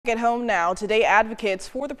At home now, today advocates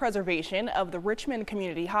for the preservation of the Richmond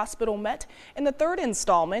Community Hospital met in the third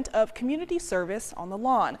installment of Community Service on the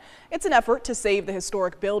Lawn. It's an effort to save the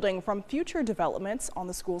historic building from future developments on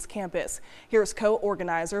the school's campus. Here's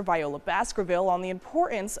co-organizer Viola Baskerville on the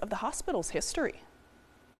importance of the hospital's history.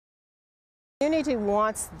 The community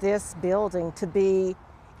wants this building to be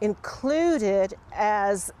included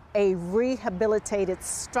as a rehabilitated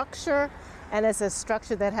structure and as a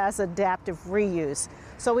structure that has adaptive reuse.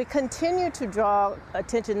 So we continue to draw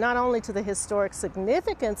attention not only to the historic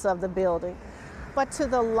significance of the building, but to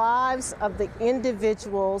the lives of the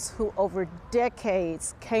individuals who over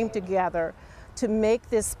decades came together to make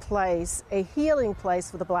this place a healing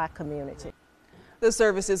place for the Black community. The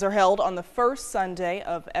services are held on the first Sunday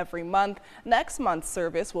of every month. Next month's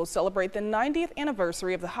service will celebrate the 90th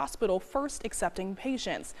anniversary of the hospital first accepting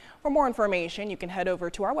patients. For more information, you can head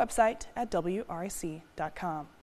over to our website at wric.com.